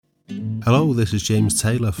Hello, this is James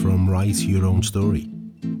Taylor from Write Your Own Story.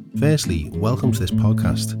 Firstly, welcome to this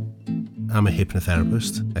podcast. I'm a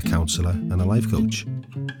hypnotherapist, a counsellor and a life coach.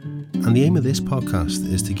 And the aim of this podcast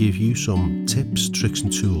is to give you some tips, tricks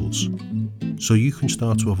and tools so you can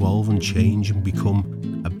start to evolve and change and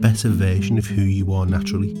become a better version of who you are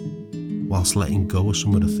naturally, whilst letting go of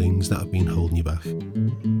some of the things that have been holding you back.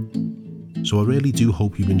 So I really do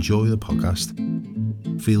hope you enjoy the podcast.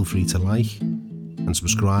 Feel free to like and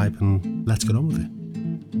subscribe, and let's get on with it.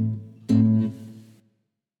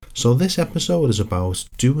 So this episode is about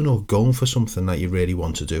doing or going for something that you really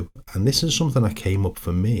want to do, and this is something that came up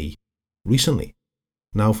for me recently.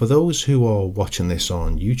 Now, for those who are watching this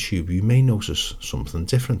on YouTube, you may notice something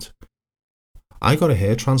different. I got a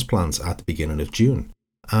hair transplant at the beginning of June,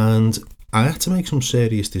 and I had to make some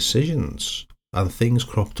serious decisions, and things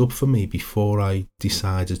cropped up for me before I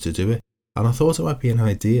decided to do it, and I thought it might be an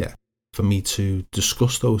idea for me to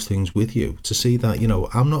discuss those things with you, to see that,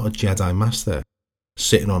 I'm not a Jedi Master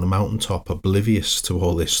sitting on a mountaintop oblivious to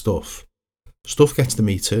all this stuff. Stuff gets to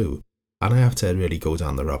me too, and I have to really go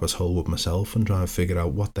down the rabbit hole with myself and try and figure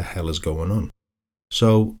out what the hell is going on.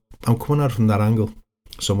 So I'm coming at it from that angle.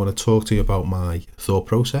 So I'm going to talk to you about my thought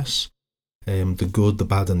process, the good, the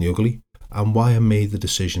bad and the ugly, and why I made the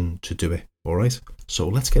decision to do it. Alright, so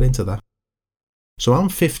let's get into that. So I'm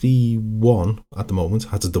 51 at the moment, I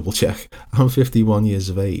had to double check. I'm 51 years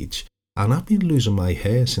of age, and I've been losing my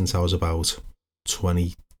hair since I was about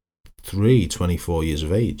 23, 24 years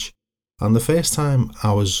of age. And the first time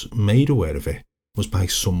I was made aware of it was by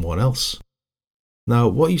someone else. Now,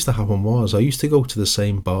 what used to happen was I used to go to the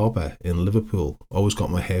same barber in Liverpool, always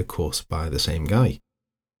got my hair cut by the same guy.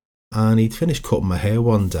 And he'd finished cutting my hair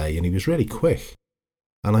one day and he was really quick.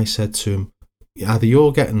 And I said to him, either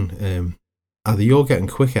you're getting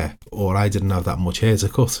quicker or I didn't have that much hair to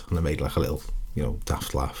cut. And I made like a little,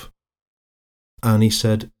 daft laugh. And he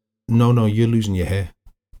said, no, you're losing your hair.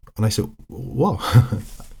 And I said, what?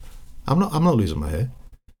 I'm not losing my hair.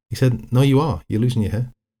 He said, no, you are. You're losing your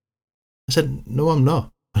hair. I said, no, I'm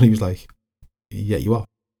not. And he was like, yeah, you are.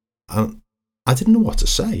 And I didn't know what to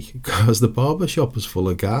say because the barber shop was full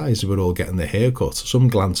of guys who were all getting their hair cut, some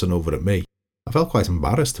glancing over at me. I felt quite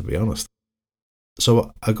embarrassed, to be honest.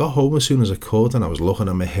 So I got home as soon as I could and I was looking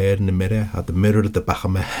at my hair in the mirror, I had the mirror at the back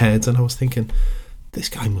of my head, and I was thinking, this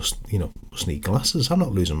guy must need glasses. I'm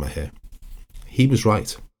not losing my hair. He was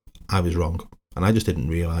right. I was wrong. And I just didn't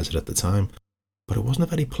realise it at the time. But it wasn't a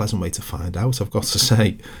very pleasant way to find out, I've got to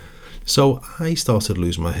say. So I started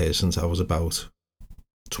losing my hair since I was about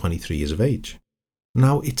 23 years of age.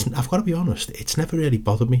 Now, I've got to be honest, it's never really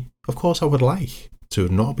bothered me. Of course, I would like to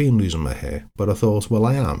have not been losing my hair, but I thought, well,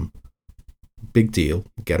 I am. Big deal,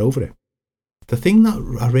 get over it. The thing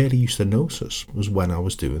that I really used to notice was when I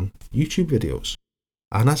was doing YouTube videos.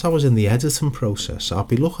 And as I was in the editing process, I'd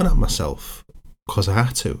be looking at myself, because I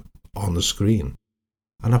had to, on the screen.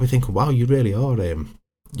 And I'd be thinking, wow, you really are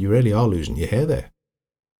losing your hair there.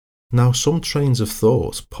 Now, some trains of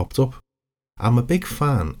thought popped up. I'm a big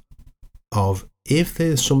fan of, if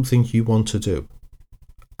there's something you want to do,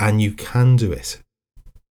 and you can do it,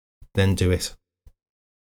 then do it.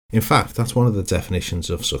 In fact, that's one of the definitions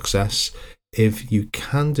of success. If you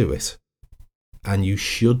can do it, and you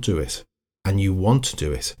should do it, and you want to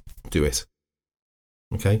do it, do it.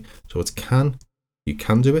 Okay? So it's you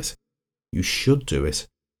can do it, you should do it,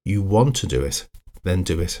 you want to do it, then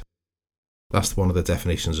do it. That's one of the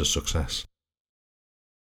definitions of success.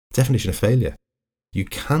 Definition of failure. You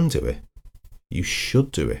can do it, you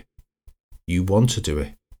should do it, you want to do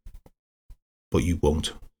it, but you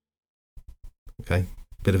won't. Okay?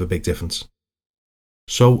 Bit of a big difference.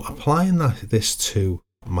 So applying this to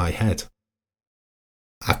my head,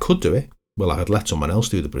 I could do it. Well, I had let someone else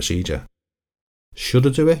do the procedure. Should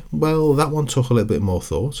I do it? Well, that one took a little bit more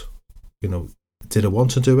thought. Did I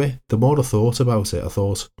want to do it? The more I thought about it, I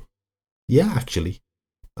thought, yeah, actually,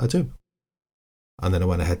 I do. And then I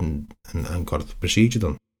went ahead and got the procedure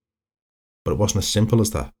done. But it wasn't as simple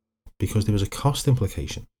as that, because there was a cost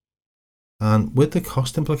implication. And with the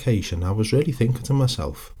cost implication, I was really thinking to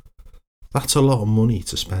myself, that's a lot of money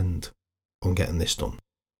to spend on getting this done.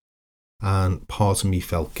 And part of me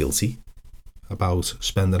felt guilty about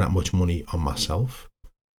spending that much money on myself.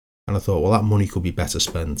 And I thought, well, that money could be better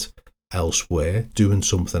spent elsewhere, doing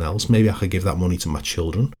something else. Maybe I could give that money to my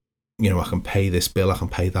children. I can pay this bill, I can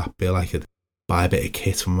pay that bill, I could buy a bit of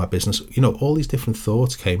kit for my business. All these different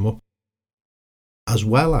thoughts came up. As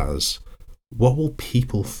well as, what will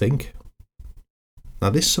people think? Now,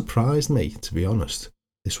 this surprised me, to be honest,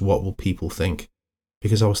 this what will people think?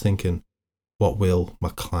 Because I was thinking, what will my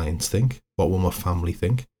clients think? What will my family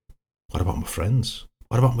think? What about my friends?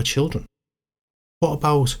 What about my children? What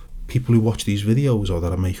about people who watch these videos or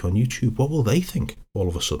that I make on YouTube? What will they think all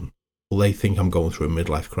of a sudden? Will they think I'm going through a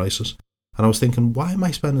midlife crisis? And I was thinking, why am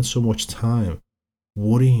I spending so much time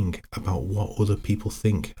worrying about what other people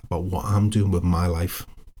think about what I'm doing with my life?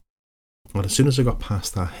 And as soon as I got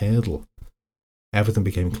past that hurdle, everything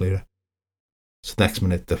became clearer. So next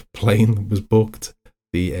minute, the plane was booked,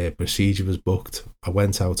 the procedure was booked. I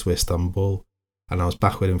went out to Istanbul, and I was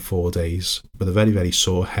back within 4 days with a very, very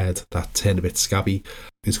sore head that turned a bit scabby.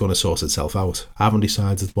 It's going to sort itself out. I haven't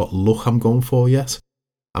decided what look I'm going for yet.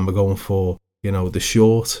 I'm going for, the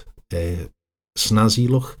short, snazzy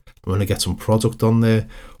look. I'm going to get some product on there,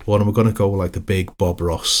 or am I going to go like the big Bob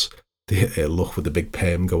Ross look with the big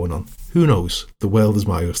perm going on? Who knows? The world is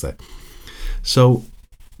my oyster. So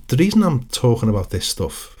the reason I'm talking about this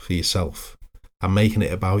stuff for yourself and making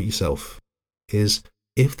it about yourself is,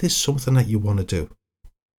 if there's something that you want to do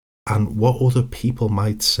and what other people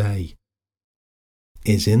might say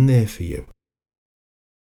is in there for you,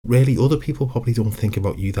 really other people probably don't think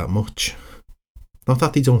about you that much. Not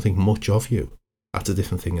that they don't think much of you, that's a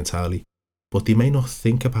different thing entirely, but they may not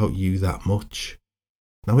think about you that much.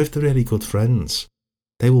 Now, if they're really good friends,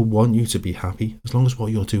 they will want you to be happy as long as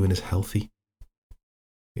what you're doing is healthy.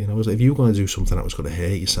 If you're going to do something that was going to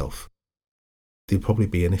hurt yourself, there'd probably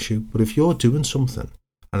be an issue. But if you're doing something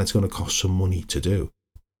and it's going to cost some money to do,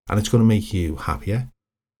 and it's going to make you happier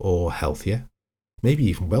or healthier, maybe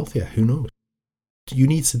even wealthier, who knows? You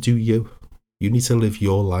need to do you. You need to live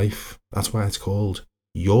your life. That's why it's called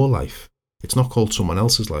your life. It's not called someone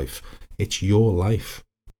else's life. It's your life.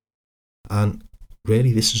 And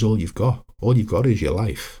really, this is all you've got. All you've got is your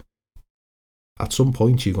life. At some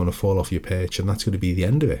point, you're going to fall off your perch, and that's going to be the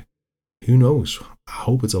end of it. Who knows? I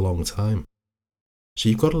hope it's a long time. So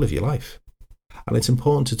you've got to live your life. And it's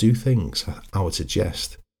important to do things, I would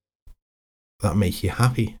suggest, that make you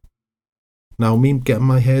happy. Now, me getting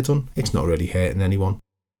my hair done, it's not really hurting anyone.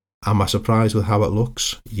 Am I surprised with how it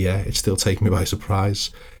looks? Yeah, it's still taking me by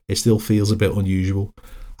surprise. It still feels a bit unusual.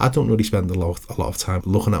 I don't really spend a lot of time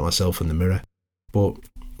looking at myself in the mirror. But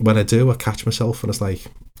when I do, I catch myself and it's like,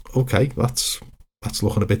 okay, that's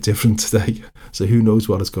looking a bit different today. So who knows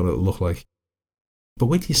what it's going to look like. But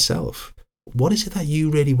with yourself, what is it that you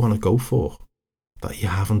really want to go for that you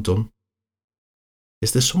haven't done?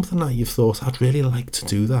 Is there something that you've thought, I'd really like to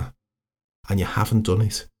do that, and you haven't done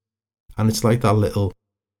it? And it's like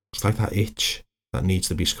that itch that needs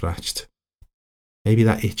to be scratched. Maybe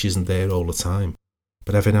that itch isn't there all the time,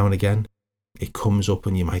 but every now and again, it comes up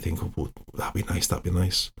and you might think, oh, that'd be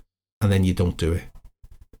nice. And then you don't do it.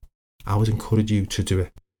 I would encourage you to do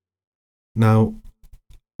it. Now,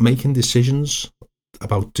 making decisions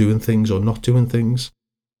about doing things or not doing things,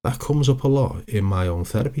 that comes up a lot in my own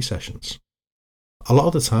therapy sessions. A lot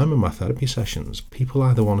of the time in my therapy sessions, people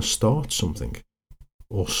either want to start something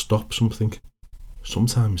or stop something.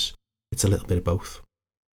 Sometimes it's a little bit of both.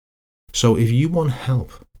 So if you want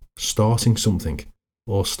help starting something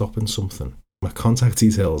or stopping something, my contact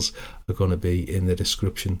details are going to be in the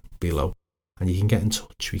description below, and you can get in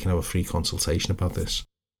touch. We can have a free consultation about this.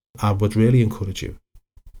 I would really encourage you,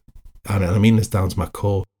 and I mean this down to my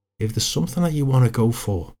core, if there's something that you want to go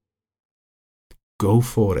for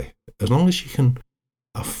it. As long as you can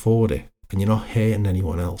afford it and you're not hurting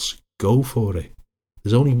anyone else, go for it.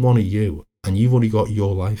 There's only one of you, and you've only got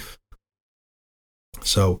your life.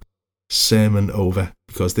 So, sermon over,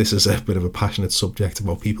 because this is a bit of a passionate subject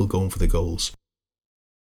about people going for the goals.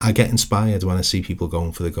 I get inspired when I see people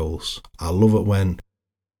going for the goals. I love it when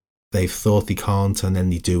they've thought they can't and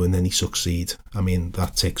then they do and then they succeed. I mean,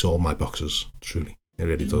 that ticks all my boxes, truly. It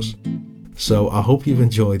really does. So I hope you've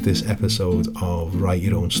enjoyed this episode of Write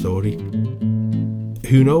Your Own Story.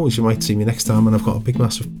 Who knows, you might see me next time and I've got a big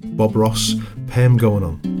massive Bob Ross perm going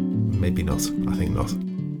on. Maybe not, I think not.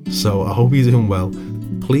 So I hope you're doing well.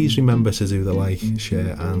 Please remember to do the like,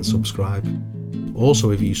 share and subscribe. Also,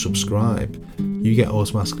 if you subscribe, you get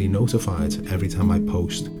automatically notified every time I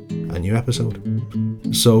post a new episode.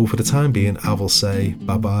 So for the time being, I will say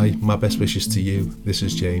bye-bye. My best wishes to you. This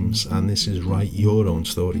is James and this is Write Your Own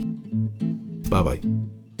Story. Bye-bye.